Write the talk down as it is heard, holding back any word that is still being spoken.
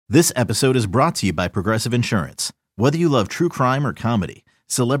This episode is brought to you by Progressive Insurance. Whether you love true crime or comedy,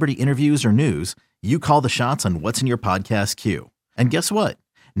 celebrity interviews or news, you call the shots on what's in your podcast queue. And guess what?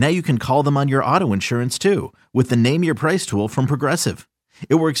 Now you can call them on your auto insurance too with the Name Your Price tool from Progressive.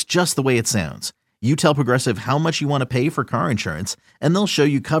 It works just the way it sounds. You tell Progressive how much you want to pay for car insurance, and they'll show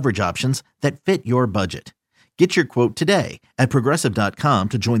you coverage options that fit your budget. Get your quote today at Progressive.com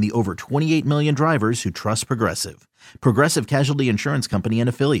to join the over 28 million drivers who trust Progressive. Progressive Casualty Insurance Company and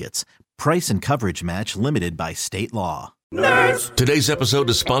Affiliates. Price and coverage match limited by state law. Nerds. Today's episode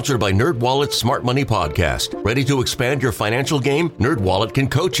is sponsored by NerdWallet's Smart Money Podcast. Ready to expand your financial game? NerdWallet can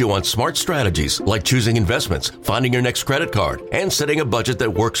coach you on smart strategies like choosing investments, finding your next credit card, and setting a budget that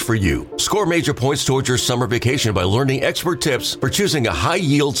works for you. Score major points towards your summer vacation by learning expert tips for choosing a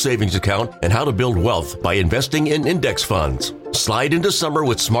high-yield savings account and how to build wealth by investing in index funds. Slide into summer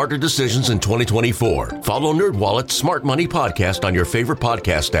with smarter decisions in 2024. Follow NerdWallet's Smart Money Podcast on your favorite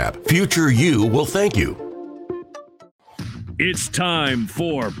podcast app. Future you will thank you. It's time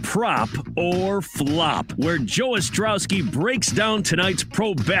for Prop or Flop, where Joe Ostrowski breaks down tonight's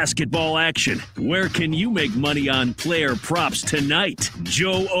pro basketball action. Where can you make money on player props tonight?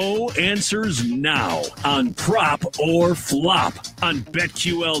 Joe O answers now on Prop or Flop on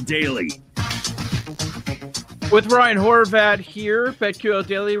BetQL Daily. With Ryan Horvat here, BetQL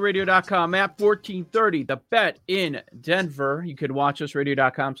Daily, radio.com app, 1430, The Bet in Denver. You can watch us,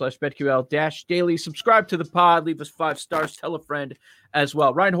 radio.com/BetQL-Daily. Subscribe to the pod, leave us 5 stars, tell a friend as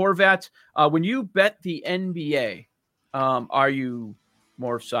well. Ryan Horvat, when you bet the NBA, are you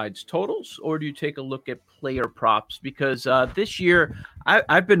more sides totals, or do you take a look at player props? Because this year,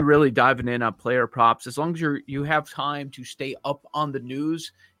 I've been really diving in on player props. As long as you have time to stay up on the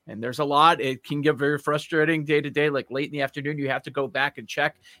news, and there's a lot. It can get very frustrating day to day, like late in the afternoon. You have to go back and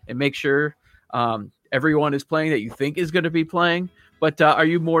check and make sure everyone is playing that you think is going to be playing. But are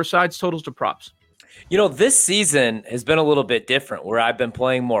you more sides, totals, to props? You know, this season has been a little bit different where I've been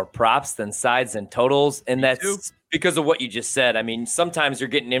playing more props than sides and totals. And that's because of what you just said. I mean, sometimes you're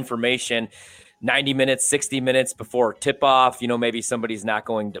getting information 90 minutes, 60 minutes before tip-off. You know, maybe somebody's not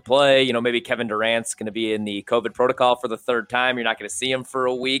going to play. You know, maybe Kevin Durant's going to be in the COVID protocol for the 3rd time. You're not going to see him for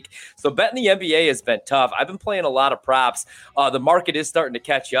a week. So betting the NBA has been tough. I've been playing a lot of props. The market is starting to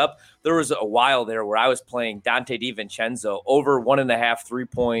catch up. There was a while there where I was playing Dante DiVincenzo over 1.5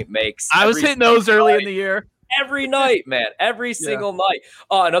 3-point makes. I was hitting those early in the year. Every night, man. Every single night.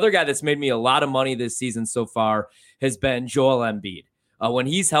 Another guy that's made me a lot of money this season so far has been Joel Embiid. When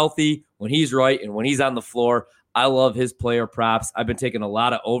he's healthy, when he's right, and when he's on the floor, I love his player props. I've been taking a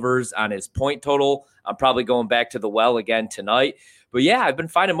lot of overs on his point total. I'm probably going back to the well again tonight. But yeah, I've been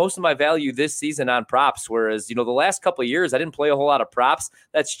finding most of my value this season on props, whereas, you know, the last couple of years, I didn't play a whole lot of props.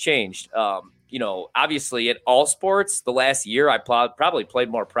 That's changed. You know, obviously at all sports, the last year, I probably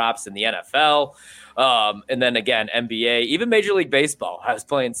played more props in the NFL. And then again, NBA, even Major League Baseball. I was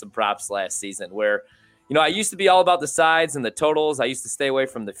playing some props last season where, you know, I used to be all about the sides and the totals. I used to stay away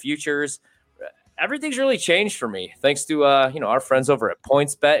from the futures. Everything's really changed for me, thanks to, you know, our friends over at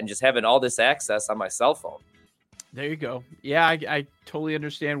PointsBet and just having all this access on my cell phone. There you go. Yeah, I totally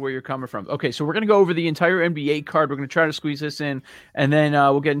understand where you're coming from. Okay, so we're going to go over the entire NBA card. We're going to try to squeeze this in, and then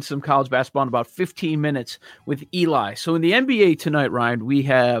we'll get into some college basketball in about 15 minutes with Eli. So in the NBA tonight, Ryan, we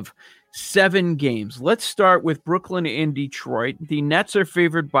have 7 games. Let's start with Brooklyn and Detroit. The Nets are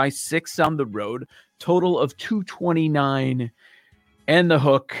favored by 6 on the road. Total of 229 and the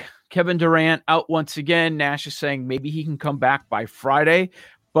hook. Kevin Durant out once again. Nash is saying maybe he can come back by Friday.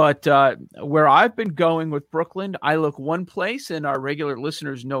 But where I've been going with Brooklyn, I look one place, and our regular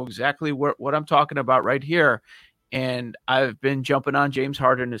listeners know exactly what I'm talking about right here. And I've been jumping on James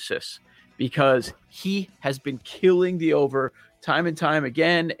Harden assists because he has been killing the over time and time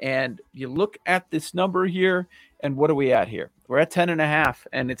again. And you look at this number here, and what are we at here? We're at 10.5,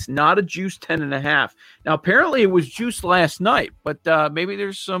 and it's not a juice 10.5. Now, apparently it was juiced last night, but maybe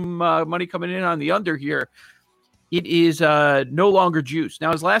there's some money coming in on the under here. It is no longer juice.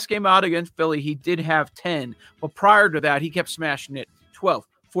 Now, his last game out against Philly, he did have 10, but prior to that, he kept smashing it 12,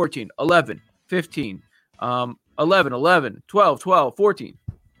 14, 11, 15, 11, 11, 12, 12, 14.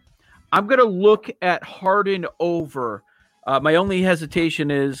 I'm going to look at Harden over. My only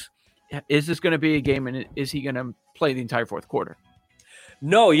hesitation is this going to be a game, and is he going to play the entire 4th quarter?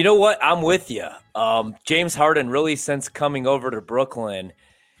 No, you know what? I'm with you. James Harden, really since coming over to Brooklyn,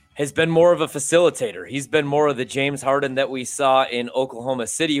 has been more of a facilitator. He's been more of the James Harden that we saw in Oklahoma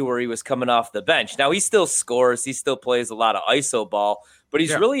City where he was coming off the bench. Now, he still scores. He still plays a lot of ISO ball, but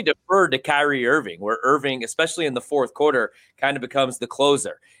he's really deferred to Kyrie Irving, where Irving, especially in the 4th quarter, kind of becomes the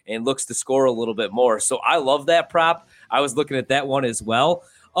closer and looks to score a little bit more. So I love that prop. I was looking at that one as well.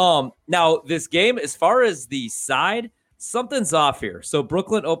 Now this game, as far as the side, something's off here. So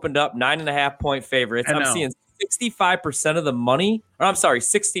Brooklyn opened up 9.5-point favorites. I'm seeing 65% of the money, or I'm sorry,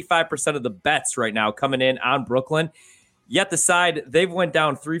 65% of the bets right now coming in on Brooklyn. Yet the side, they've went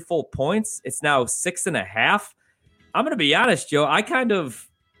down 3 full points. It's now 6.5. I'm going to be honest, Joe.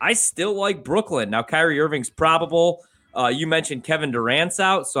 I still like Brooklyn. Now, Kyrie Irving's probable. You mentioned Kevin Durant's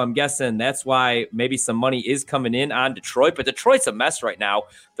out, so I'm guessing that's why maybe some money is coming in on Detroit. But Detroit's a mess right now.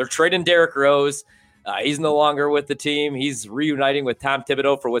 They're trading Derrick Rose. He's no longer with the team. He's reuniting with Tom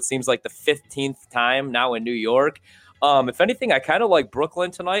Thibodeau for what seems like the 15th time now in New York. If anything, I kind of like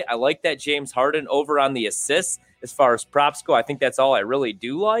Brooklyn tonight. I like that James Harden over on the assists as far as props go. I think that's all I really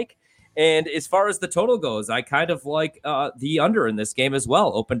do like. And as far as the total goes, I kind of like the under in this game as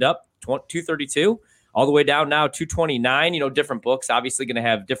well. Opened up 232, all the way down now 229. Different books obviously going to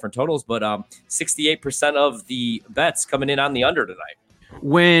have different totals, but 68% of the bets coming in on the under tonight.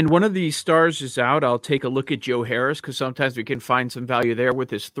 When one of these stars is out, I'll take a look at Joe Harris because sometimes we can find some value there with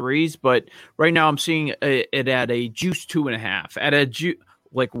his threes. But right now I'm seeing it at a juice 2.5 at a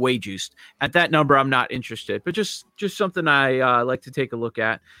like way juiced. At that number, I'm not interested, but just something I like to take a look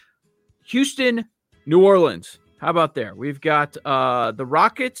at. Houston, New Orleans. How about there? We've got the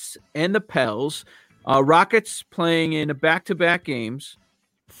Rockets and the Pels. Rockets playing in a back-to-back games,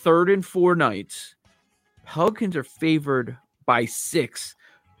 3rd and 4 nights. Pelicans are favored by 6.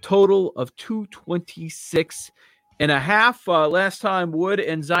 Total of 226.5. Last time Wood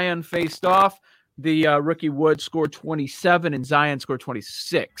and Zion faced off, the rookie Wood scored 27 and Zion scored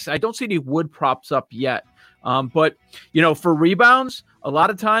 26. I don't see any Wood props up yet. But, for rebounds, a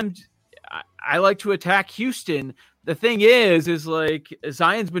lot of times I like to attack Houston. The thing is like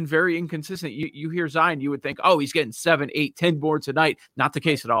Zion's been very inconsistent. You hear Zion, you would think, oh, he's getting 7, 8, 10 boards a night. Not the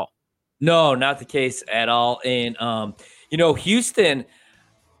case at all. No, not the case at all. And, Houston,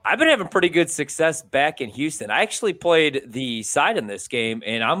 I've been having pretty good success back in Houston. I actually played the side in this game,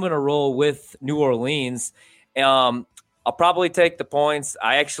 and I'm going to roll with New Orleans. I'll probably take the points.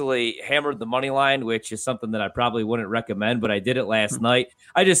 I actually hammered the money line, which is something that I probably wouldn't recommend, but I did it last night.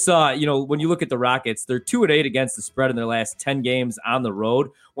 I just saw, when you look at the Rockets, they're 2-8 against the spread in their last 10 games on the road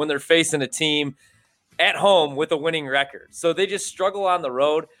when they're facing a team at home with a winning record. So they just struggle on the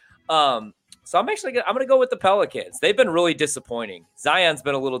road. So I'm going to go with the Pelicans. They've been really disappointing. Zion's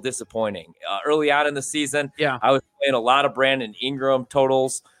been a little disappointing early on in the season. Yeah, I was playing a lot of Brandon Ingram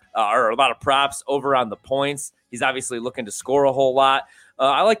totals or a lot of props over on the points. He's obviously looking to score a whole lot.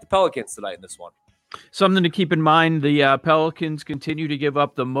 I like the Pelicans tonight in this one. Something to keep in mind, the Pelicans continue to give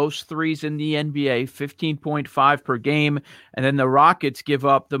up the most threes in the NBA, 15.5 per game. And then the Rockets give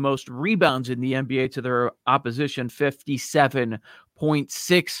up the most rebounds in the NBA to their opposition,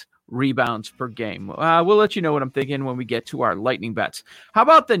 57.6 rebounds per game. We'll let you know what I'm thinking when we get to our lightning bets. How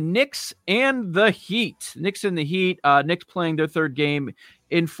about the Knicks and the Heat? Knicks and the Heat. Knicks playing their 3rd game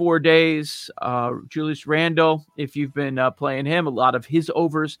in 4 days. Julius Randle, if you've been playing him, a lot of his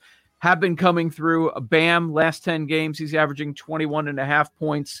overs have been coming through. Bam, last 10 games, he's averaging 21.5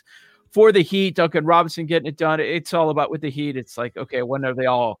 points for the Heat. Duncan Robinson getting it done. It's all about with the Heat. It's like, okay, when are they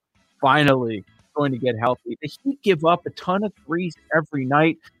all finally going to get healthy? The Heat give up a ton of threes every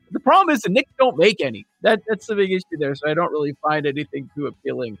night. The problem is the Knicks don't make any. That's the big issue there, so I don't really find anything too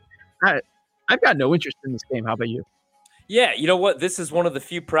appealing. I've got no interest in this game. How about you? Yeah, you know what? This is one of the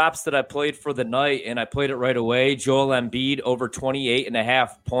few props that I played for the night, and I played it right away. Joel Embiid over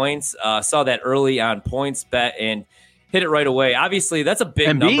 28.5 points. Saw that early on points bet and hit it right away. Obviously, that's a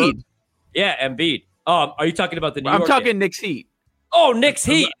big number. Yeah, Embiid. Are you talking about the New York? I'm talking Knicks Heat. Oh, Knicks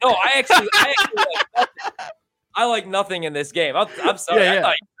Heat. No, I actually like nothing. I like nothing in this game. I'm sorry. Yeah. I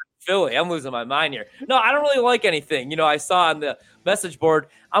thought Philly. I'm losing my mind here. No, I don't really like anything. I saw on the message board,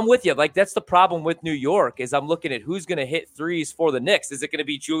 I'm with you. Like, that's the problem with New York is I'm looking at who's going to hit threes for the Knicks. Is it going to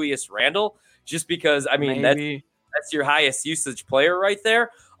be Julius Randle? Just because, I mean, that's your highest usage player right there.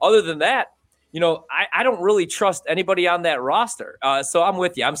 Other than that, I don't really trust anybody on that roster. So I'm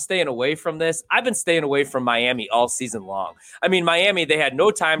with you. I'm staying away from this. I've been staying away from Miami all season long. I mean, Miami, they had no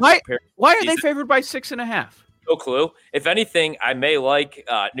time to prepare. Why are they favored by 6.5? No clue. If anything, I may like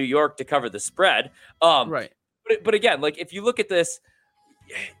New York to cover the spread. Right. But again, like if you look at this,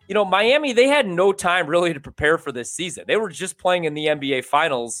 Miami, they had no time really to prepare for this season. They were just playing in the NBA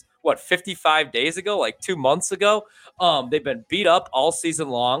Finals, 55 days ago, like 2 months ago. They've been beat up all season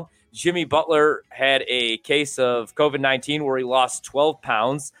long. Jimmy Butler had a case of COVID-19 where he lost 12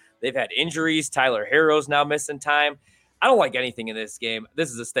 pounds. They've had injuries. Tyler Herro's now missing time. I don't like anything in this game.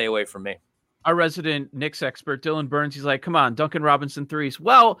 This is a stay away from me. Our resident Knicks expert, Dylan Burns, he's like, come on, Duncan Robinson threes.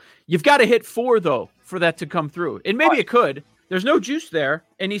 Well, you've got to hit 4, though, for that to come through. And maybe it could, There's no juice there,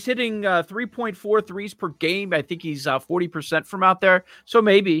 and he's hitting 3.4 threes per game. I think he's 40% from out there. So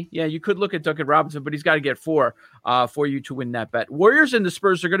maybe, you could look at Duncan Robinson, but he's got to get 4 for you to win that bet. Warriors and the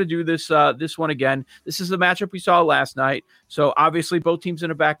Spurs are going to do this one again. This is the matchup we saw last night. So obviously both teams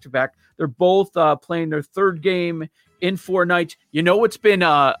in a back-to-back. They're both playing their third game in 4 nights. You know what's been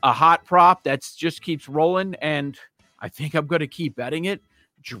a hot prop that just keeps rolling, and I think I'm going to keep betting it?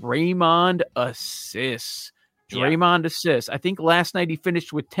 Draymond assists. Draymond assists. I think last night he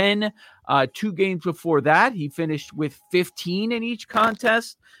finished with 10. 2 games before that, he finished with 15 in each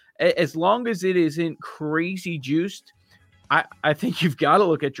contest. As long as it isn't crazy juiced, I think you've got to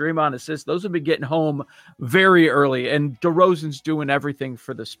look at Draymond assists. Those have been getting home very early, and DeRozan's doing everything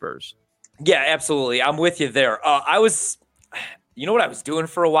for the Spurs. Yeah, absolutely. I'm with you there. You know what I was doing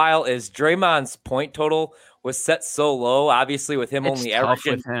for a while is Draymond's point total was set so low, obviously with him only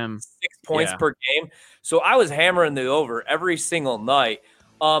averaging 6 points per game. So I was hammering the over every single night.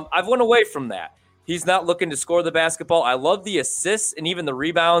 I've went away from that. He's not looking to score the basketball. I love the assists and even the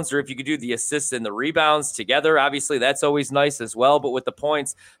rebounds, or if you could do the assists and the rebounds together, obviously that's always nice as well. But with the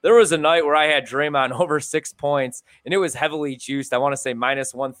points, there was a night where I had Draymond over 6 points, and it was heavily juiced. I want to say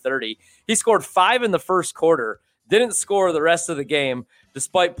minus 130. He scored 5 in the first quarter, didn't score the rest of the game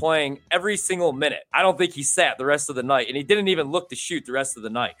despite playing every single minute. I don't think he sat the rest of the night, and he didn't even look to shoot the rest of the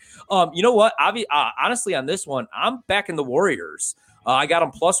night. You know what? Honestly, on this one, I'm backing the Warriors. I got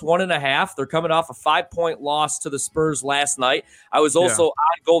them plus 1.5. They're coming off a 5-point loss to the Spurs last night. I was also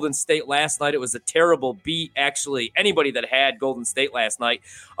on Golden State last night. It was a terrible beat, actually. Anybody that had Golden State last night.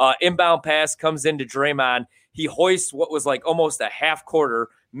 Inbound pass comes into Draymond. He hoists what was like almost a half quarter,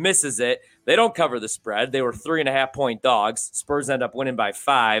 misses it. They don't cover the spread. They were 3.5-point dogs. Spurs end up winning by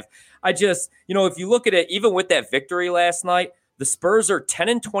 5. If you look at it, even with that victory last night, the Spurs are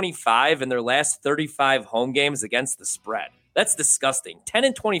 10-25 in their last 35 home games against the spread. That's disgusting.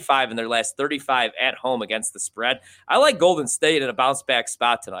 10-25 in their last 35 at home against the spread. I like Golden State in a bounce back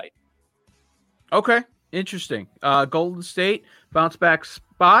spot tonight. Okay, interesting. Golden State bounce back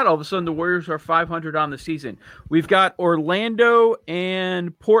spot. All of a sudden, the Warriors are 500 on the season. We've got Orlando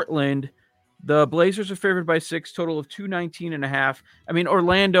and Portland. The Blazers are favored by 6, total of 219.5. I mean,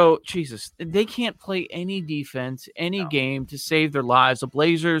 Orlando, Jesus, they can't play any defense, any game to save their lives. The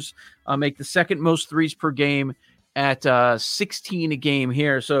Blazers make the second most threes per game at 16 a game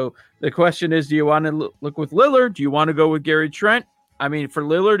here. So the question is, do you want to look with Lillard? Do you want to go with Gary Trent? I mean, for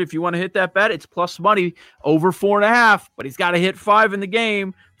Lillard, if you want to hit that bet, it's plus money over 4.5, but he's got to hit 5 in the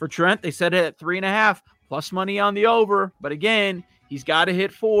game. For Trent, they set it at 3.5, plus money on the over. But again, he's got to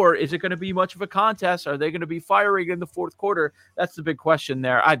hit 4. Is it going to be much of a contest? Are they going to be firing in the fourth quarter? That's the big question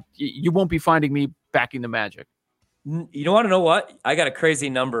there. You won't be finding me backing the Magic. You don't want to know what? I got a crazy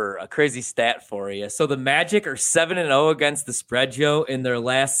number, a crazy stat for you. So the Magic are 7-0 against the spread, Joe, in their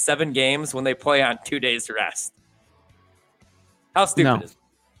last 7 games when they play on 2 days rest. How stupid is it?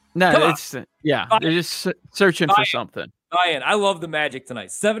 No, it's they're just searching for something. Ryan, I love the Magic tonight.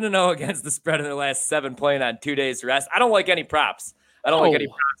 7-0 against the spread in their last 7 playing on 2 days rest. I don't like any props. I don't like any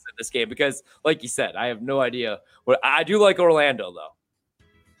props in this game because, like you said, I have no idea. I do like Orlando, though.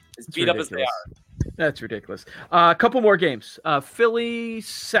 As beat up as they are. That's ridiculous. A couple more games. Philly,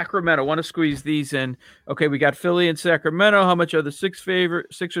 Sacramento. Want to squeeze these in. Okay, we got Philly and Sacramento. How much are the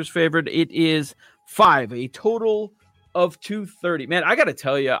Sixers favored? It is 5. A total of 230. Man, I got to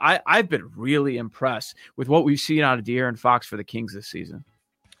tell you, I've been really impressed with what we've seen out of De'Aaron Fox for the Kings this season.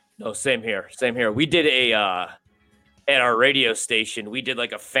 No, same here. Same here. We did at our radio station, we did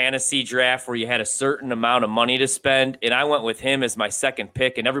like a fantasy draft where you had a certain amount of money to spend, and I went with him as my second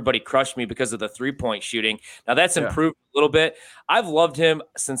pick, and everybody crushed me because of the 3-point shooting. Now, that's improved a little bit. I've loved him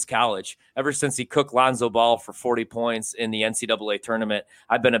since college, ever since he cooked Lonzo Ball for 40 points in the NCAA tournament.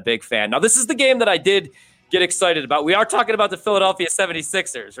 I've been a big fan. Now, this is the game that I did get excited about. We are talking about the Philadelphia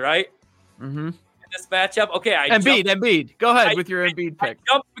 76ers, right? Mm-hmm. In this matchup. Okay, Embiid. Go ahead with your Embiid pick.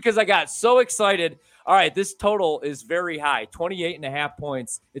 I jumped because I got so excited. All right, this total is very high, 28.5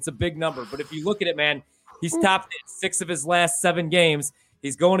 points. It's a big number. But if you look at it, man, he's topped 6 of his last 7 games.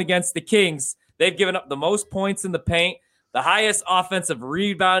 He's going against the Kings. They've given up the most points in the paint, the highest offensive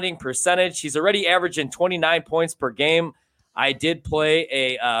rebounding percentage. He's already averaging 29 points per game. I did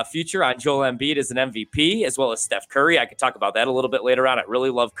play a future on Joel Embiid as an MVP, as well as Steph Curry. I could talk about that a little bit later on. I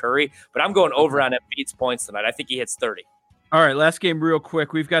really love Curry, but I'm going over on Embiid's points tonight. I think he hits 30. All right, last game real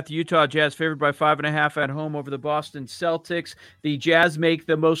quick. We've got the Utah Jazz favored by 5.5 at home over the Boston Celtics. The Jazz make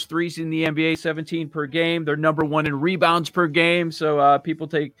the most threes in the NBA, 17 per game. They're number 1 in rebounds per game. So people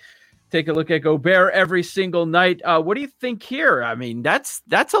take a look at Gobert every single night. What do you think here? I mean, that's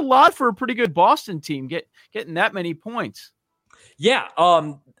a lot for a pretty good Boston team getting that many points. Yeah.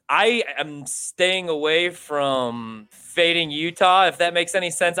 I am staying away from fading Utah, if that makes any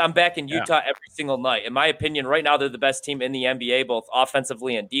sense. I'm back in Utah every single night. In my opinion, right now, they're the best team in the NBA, both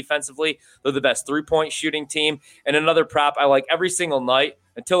offensively and defensively. They're the best three-point shooting team. And another prop I like every single night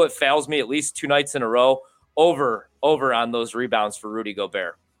until it fails me at least 2 nights in a row, over on those rebounds for Rudy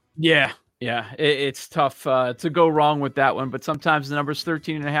Gobert. Yeah. It's tough to go wrong with that one, but sometimes the number's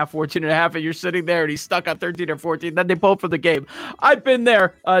 13.5, 14.5, and you're sitting there and he's stuck on 13 or 14. Then they pull for the game. I've been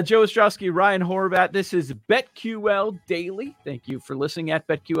there. Joe Ostrowski, Ryan Horvat. This is BetQL Daily. Thank you for listening at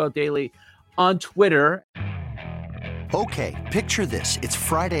BetQL Daily on Twitter. Okay, picture this. It's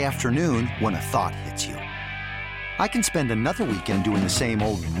Friday afternoon when a thought hits you. I can spend another weekend doing the same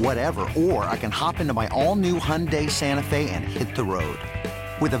old whatever, or I can hop into my all-new Hyundai Santa Fe and hit the road.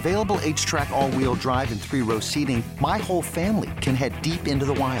 With available H-Track all-wheel drive and 3-row seating, my whole family can head deep into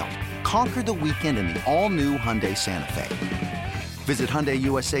the wild. Conquer the weekend in the all-new Hyundai Santa Fe. Visit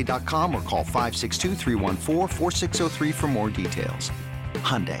HyundaiUSA.com or call 562-314-4603 for more details.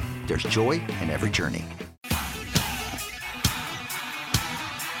 Hyundai, there's joy in every journey.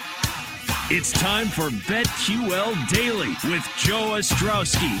 It's time for BetQL Daily with Joe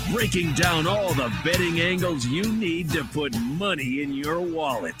Ostrowski, breaking down all the betting angles you need to put money in your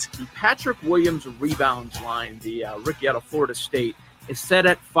wallet. The Patrick Williams rebounds line, the rookie out of Florida State, is set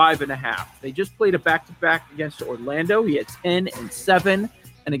at 5.5. They just played a back-to-back against Orlando. He had 10 and 7,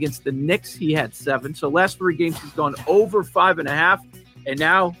 and against the Knicks, he had 7. So last 3 games, he's gone over 5.5, and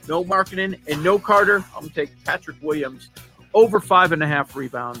now no Markkanen and no Carter. I'm going to take Patrick Williams over 5.5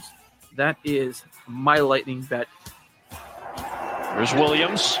 rebounds. That is my lightning bet. There's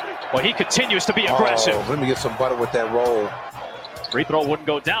Williams. Well, he continues to be aggressive. Let me get some butter with that roll. Free throw wouldn't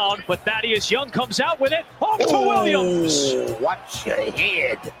go down, but Thaddeus Young comes out with it. Off to Williams. Watch your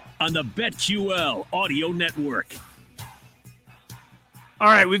head. On the BetQL Audio Network. All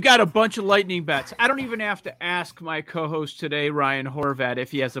right, we've got a bunch of lightning bets. I don't even have to ask my co-host today, Ryan Horvat,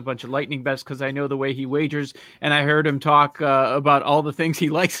 if he has a bunch of lightning bets because I know the way he wagers, and I heard him talk about all the things he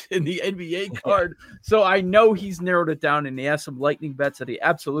likes in the NBA card. So I know he's narrowed it down, and he has some lightning bets that he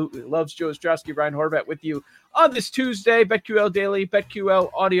absolutely loves. Joe Ostrowski, Ryan Horvat with you on this Tuesday. BetQL Daily, BetQL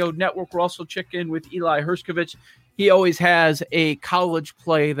Audio Network. We'll also check in with Eli Herskovich. He always has a college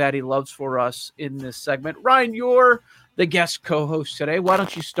play that he loves for us in this segment. Ryan, you're the guest co-host today. Why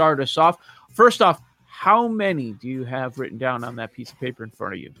don't you start us off? First off, how many do you have written down on that piece of paper in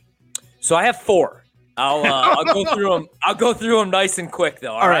front of you? So I have 4. I'll go through them. I'll go through them nice and quick,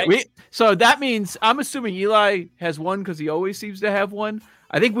 though. All right. So that means I'm assuming Eli has one because he always seems to have one.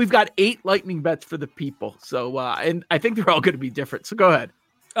 I think we've got 8 lightning bets for the people. So and I think they're all going to be different. So go ahead.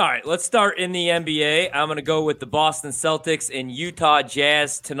 All right, let's start in the NBA. I'm going to go with the Boston Celtics and Utah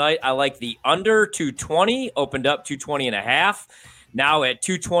Jazz tonight. I like the under 220, opened up 220.5. Now at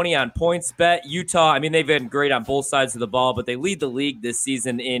 220 on points bet. Utah, I mean, they've been great on both sides of the ball, but they lead the league this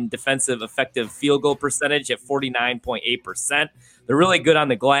season in defensive effective field goal percentage at 49.8%. They're really good on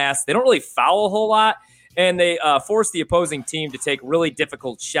the glass. They don't really foul a whole lot. And they force the opposing team to take really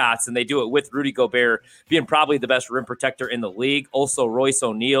difficult shots, and they do it with Rudy Gobert being probably the best rim protector in the league. Also, Royce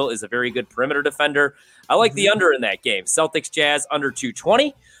O'Neal is a very good perimeter defender. I like the under in that game. Celtics Jazz under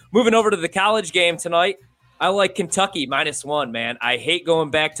 220. Moving over to the college game tonight, I like Kentucky -1, man. I hate going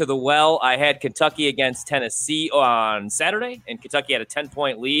back to the well. I had Kentucky against Tennessee on Saturday, and Kentucky had a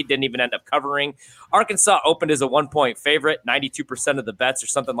 10-point lead, didn't even end up covering. Arkansas opened as a 1-point favorite, 92% of the bets or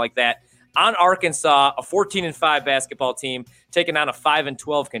something like that. On Arkansas, a 14-5 basketball team taking on a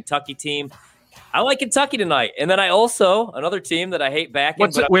 5-12 Kentucky team. I like Kentucky tonight. And then I also, another team that I hate backing.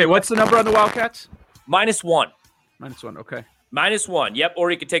 What's the number on the Wildcats? -1. -1, okay. -1, yep.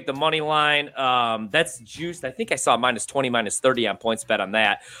 Or you could take the money line. That's juiced. I think I saw -20, -30 on points bet on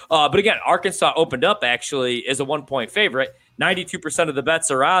that. But again, Arkansas opened up actually as a 1-point favorite. 92% of the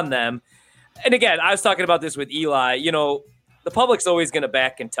bets are on them. And again, I was talking about this with Eli. You know, the public's always going to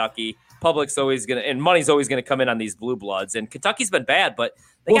back Kentucky. Public's always going to, and money's always going to come in on these blue bloods. And Kentucky's been bad, but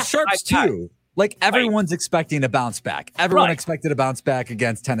they got Sharps too. Like everyone's expecting a bounce back. Everyone expected a bounce back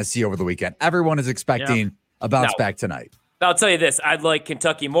against Tennessee over the weekend. Everyone is expecting a bounce back tonight. I'll tell you this. I'd like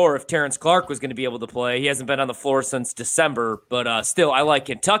Kentucky more if Terrence Clark was going to be able to play. He hasn't been on the floor since December, but still, I like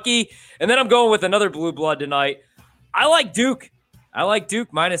Kentucky. And then I'm going with another blue blood tonight. I like Duke. I like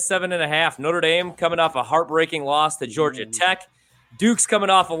Duke -7.5. Notre Dame coming off a heartbreaking loss to Georgia Tech. Duke's coming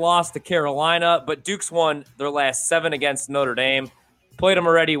off a loss to Carolina, but Duke's won their last 7 against Notre Dame. Played them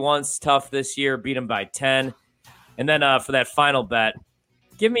already once, tough this year, beat them by 10. And then for that final bet,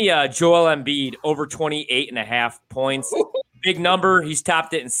 give me Joel Embiid over 28.5 points. Big number. He's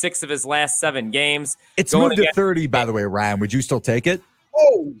topped it in 6 of his last 7 games. It's moved to 30, by the way, Ryan. Would you still take it?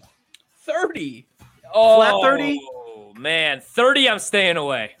 Oh, 30. Flat 30? Oh, man. 30, I'm staying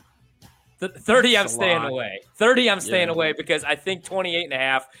away. 30, I'm staying away. 30, I'm staying away because I think 28.5,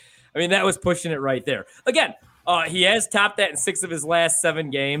 I mean, that was pushing it right there. Again, he has topped that in 6 of his last 7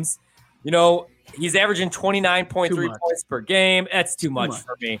 games. You know, he's averaging 29.3 points per game. That's too much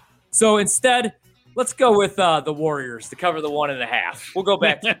for me. So instead, let's go with the Warriors to cover the 1.5. We'll go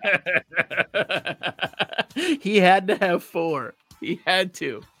back to that. He had to have 4. He had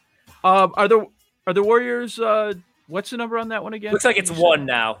to. Are the Warriors? What's the number on that one again? Looks like it's 1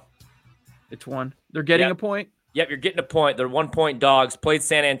 now. It's 1. They're getting a point. Yep, you're getting a point. They're 1-point dogs. Played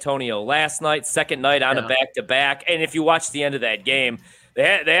San Antonio last night, second night on a back-to-back. And if you watch the end of that game, they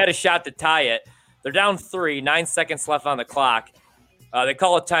had a shot to tie it. They're down 3, 9 seconds left on the clock. They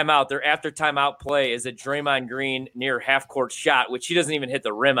call a timeout. Their after-timeout play is a Draymond Green near half-court shot, which he doesn't even hit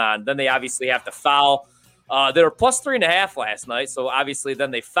the rim on. Then they obviously have to foul. They were plus 3.5 last night, so obviously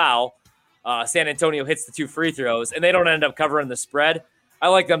then they foul. San Antonio hits the 2 free throws, and they don't end up covering the spread. I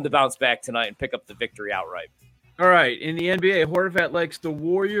like them to bounce back tonight and pick up the victory outright. All right. In the NBA, Horvat likes the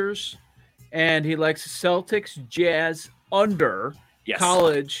Warriors, and he likes Celtics, Jazz, under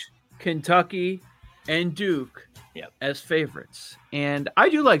college, Kentucky, and Duke as favorites. And I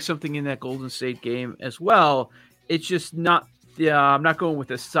do like something in that Golden State game as well. It's just not I'm not going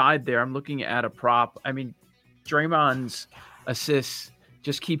with a side there. I'm looking at a prop. I mean, Draymond's assists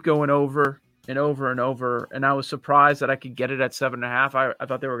just keep going over and over and over. And I was surprised that I could get it at 7.5. I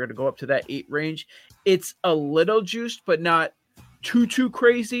thought they were going to go up to that 8 range. It's a little juiced, but not too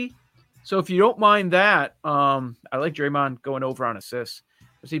crazy. So if you don't mind that, I like Draymond going over on assists.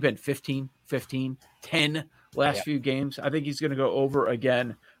 Has he been 15, 10 last few games? I think he's going to go over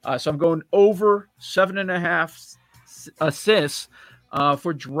again. So I'm going over 7.5 assists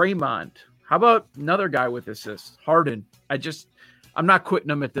for Draymond. How about another guy with assists? Harden. I'm not quitting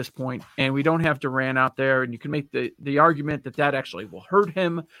him at this point, and we don't have Durant out there, and you can make the argument that actually will hurt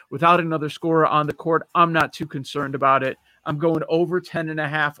him without another scorer on the court. I'm not too concerned about it. I'm going over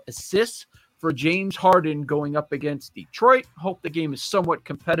 10.5 assists for James Harden going up against Detroit. Hope the game is somewhat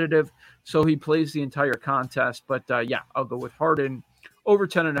competitive, so he plays the entire contest. But, I'll go with Harden over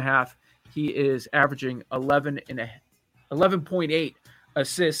 10.5. He is averaging 11.8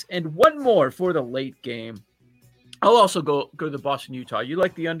 assists, and one more for the late game. I'll also go to the Boston, Utah. You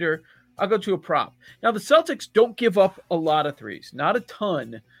like the under? I'll go to a prop. Now, the Celtics don't give up a lot of threes. Not a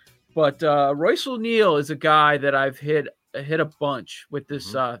ton. But Royce O'Neal is a guy that I've hit a bunch with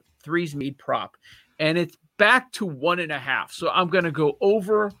this threes made prop. And it's back to 1.5. So I'm going to go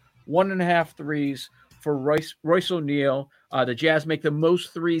over 1.5 threes for Royce O'Neal. The Jazz make the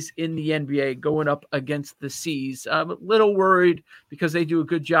most threes in the NBA going up against the C's. I'm a little worried because they do a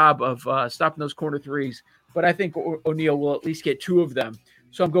good job of stopping those corner threes. But I think O'Neal will at least get 2 of them.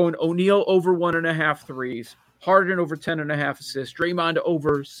 So I'm going O'Neal over 1.5 threes, Harden over 10.5 assists, Draymond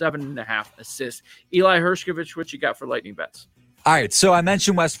over 7.5 assists. Eli Hershkovich, what you got for lightning bets? All right, so I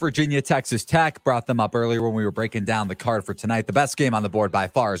mentioned West Virginia, Texas Tech, brought them up earlier when we were breaking down the card for tonight. The best game on the board by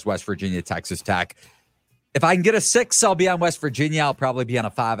far is West Virginia, Texas Tech. If I can get a 6, I'll be on West Virginia. I'll probably be on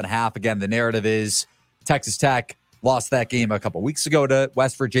a 5.5. Again, the narrative is Texas Tech lost that game a couple weeks ago to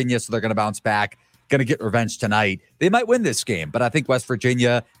West Virginia, so they're going to bounce back. Going to get revenge tonight. They might win this game, but I think West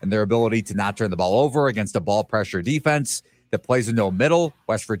Virginia and their ability to not turn the ball over against a ball pressure defense that plays in no middle.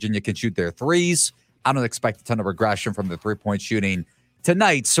 West Virginia can shoot their threes. I don't expect a ton of regression from the 3-point shooting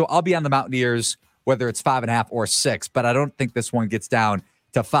tonight, so I'll be on the Mountaineers, whether it's 5.5 or 6, but I don't think this one gets down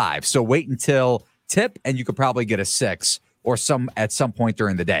to 5. So wait until tip, and you could probably get a 6 or at some point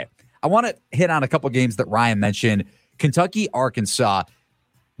during the day. I want to hit on a couple games that Ryan mentioned. Kentucky, Arkansas.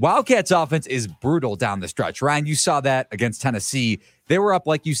 Wildcats offense is brutal down the stretch. Ryan, you saw that against Tennessee. They were up,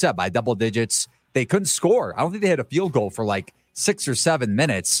 like you said, by double digits. They couldn't score. I don't think they had a field goal for like 6 or 7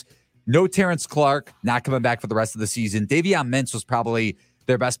 minutes. No Terrence Clark, not coming back for the rest of the season. Davion Mintz was probably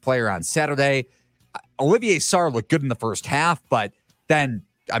their best player on Saturday. Olivier Sarr looked good in the first half, but then,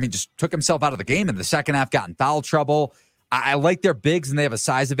 just took himself out of the game in the second half, got in foul trouble. I like their bigs, and they have a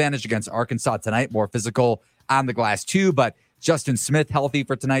size advantage against Arkansas tonight, more physical on the glass too, but Justin Smith healthy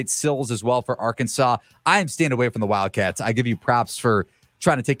for tonight. Sills as well for Arkansas. I am staying away from the Wildcats. I give you props for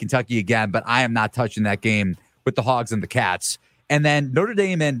trying to take Kentucky again, but I am not touching that game with the Hogs and the Cats. And then Notre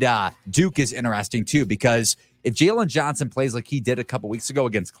Dame and Duke is interesting too, because if Jalen Johnson plays like he did a couple weeks ago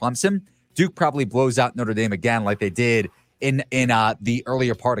against Clemson, Duke probably blows out Notre Dame again like they did in the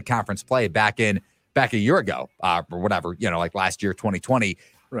earlier part of conference play back a year ago or whatever, like last year, 2020.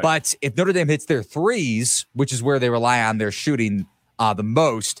 Right. But if Notre Dame hits their threes, which is where they rely on their shooting the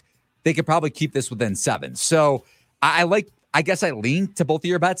most, they could probably keep this within 7. So I guess I lean to both of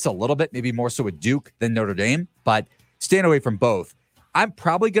your bets a little bit, maybe more so with Duke than Notre Dame, but staying away from both. I'm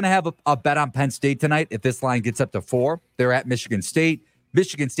probably going to have a bet on Penn State tonight if this line gets up to 4. They're at Michigan State.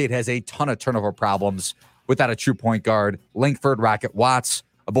 Michigan State has a ton of turnover problems without a true point guard. Langford, Rocket Watts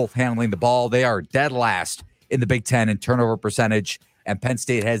are both handling the ball. They are dead last in the Big Ten in turnover percentage, and Penn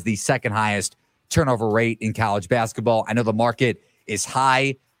State has the second highest turnover rate in college basketball. I know the market is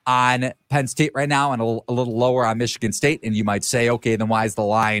high on Penn State right now and a little lower on Michigan State, and you might say, okay, then why is the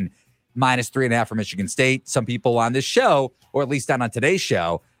line -3.5 for Michigan State? Some people on this show, or at least on today's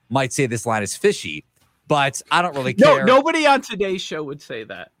show, might say this line is fishy, but I don't really care. No, nobody on today's show would say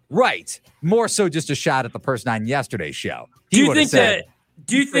that. Right. More so just a shot at the person on yesterday's show. Do you think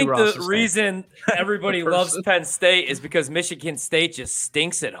the reason everybody loves Penn State is because Michigan State just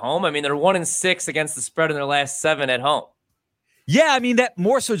stinks at home? I mean, they're 1-6 against the spread in their last 7 at home. Yeah, I mean, that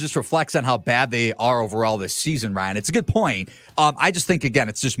more so just reflects on how bad they are overall this season, Ryan. It's a good point. I just think, again,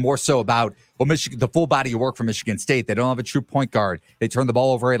 it's just more so about the full body of work for Michigan State. They don't have a true point guard. They turn the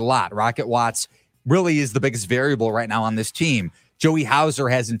ball over a lot. Rocket Watts really is the biggest variable right now on this team. Joey Hauser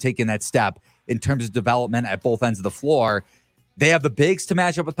hasn't taken that step in terms of development at both ends of the floor. They have the bigs to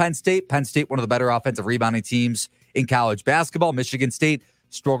match up with Penn State. Penn State, one of the better offensive rebounding teams in college basketball. Michigan State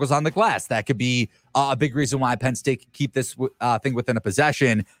struggles on the glass. That could be a big reason why Penn State can keep this thing within a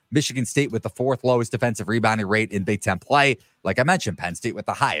possession. Michigan State with the 4th lowest defensive rebounding rate in Big Ten play. Like I mentioned, Penn State with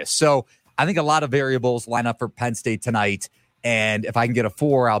the highest. So I think a lot of variables line up for Penn State tonight. And if I can get a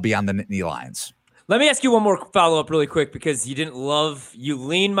 4, I'll be on the Nittany Lions. Let me ask you one more follow-up really quick, because you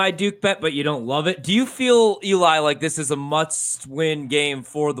lean my Duke bet, but you don't love it. Do you feel, Eli, like this is a must-win game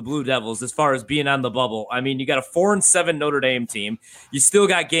for the Blue Devils as far as being on the bubble? I mean, you got a 4-7 Notre Dame team. You still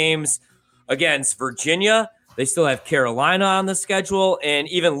got games against Virginia. They still have Carolina on the schedule, and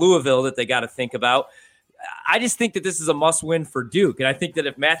even Louisville that they got to think about. I just think that this is a must-win for Duke, and I think that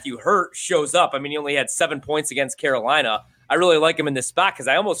if Matthew Hurt shows up, I mean, he only had 7 points against Carolina. I really like him in this spot because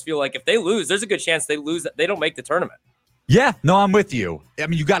I almost feel like if they lose, there's a good chance they don't make the tournament. Yeah, no, I'm with you. I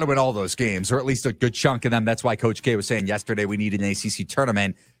mean, you got to win all those games, or at least a good chunk of them. That's why Coach K was saying yesterday we need an ACC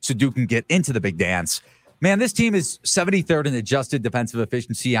tournament so Duke can get into the big dance. Man, this team is 73rd in adjusted defensive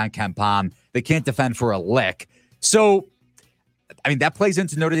efficiency on KenPom. They can't defend for a lick. So, I mean, that plays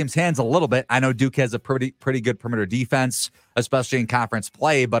into Notre Dame's hands a little bit. I know Duke has a pretty good perimeter defense, especially in conference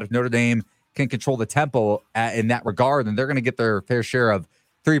play, but if Notre Dame can control the tempo in that regard, and they're going to get their fair share of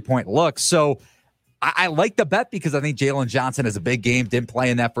 3-point looks. So I like the bet because I think Jalen Johnson has a big game, didn't play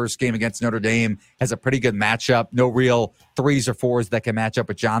in that first game against Notre Dame, has a pretty good matchup. No real 3s or 4s that can match up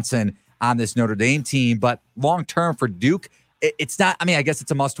with Johnson on this Notre Dame team. But long-term for Duke, it's not, I mean, I guess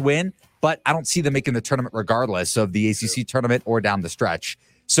it's a must-win, but I don't see them making the tournament regardless of the ACC tournament or down the stretch.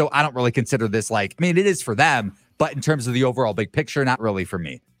 So I don't really consider this like, I mean, it is for them, but in terms of the overall big picture, not really for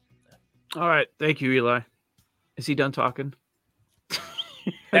me. All right. Thank you, Eli. Is he done talking?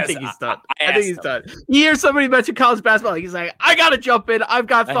 I think he's done. I think he's done. You hear somebody mention college basketball, he's like, I got to jump in. I've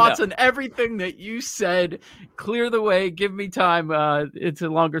got thoughts on everything that you said. Clear the way. Give me time. It's a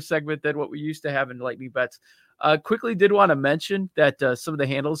longer segment than what we used to have in Lightning Bets. Quickly did want to mention that some of the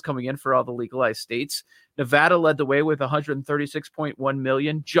handles coming in for all the legalized states. Nevada led the way with $136.1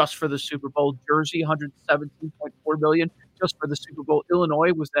 million just for the Super Bowl. Jersey, $117.4 million just for the Super Bowl.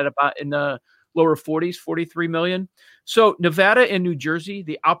 Illinois was at about in the lower 40s, $43 million. So Nevada and New Jersey,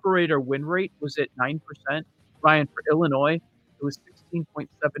 the operator win rate was at 9%. Ryan, for Illinois, it was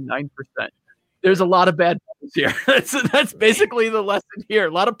 16.79%. There's a lot of bad bettors here. That's basically the lesson here.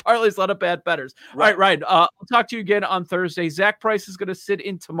 A lot of parlays, a lot of bad bettors. Right. All right, Ryan, I'll talk to you again on Thursday. Zach Price is going to sit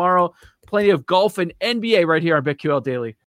in tomorrow. Plenty of golf and NBA right here on BetQL Daily.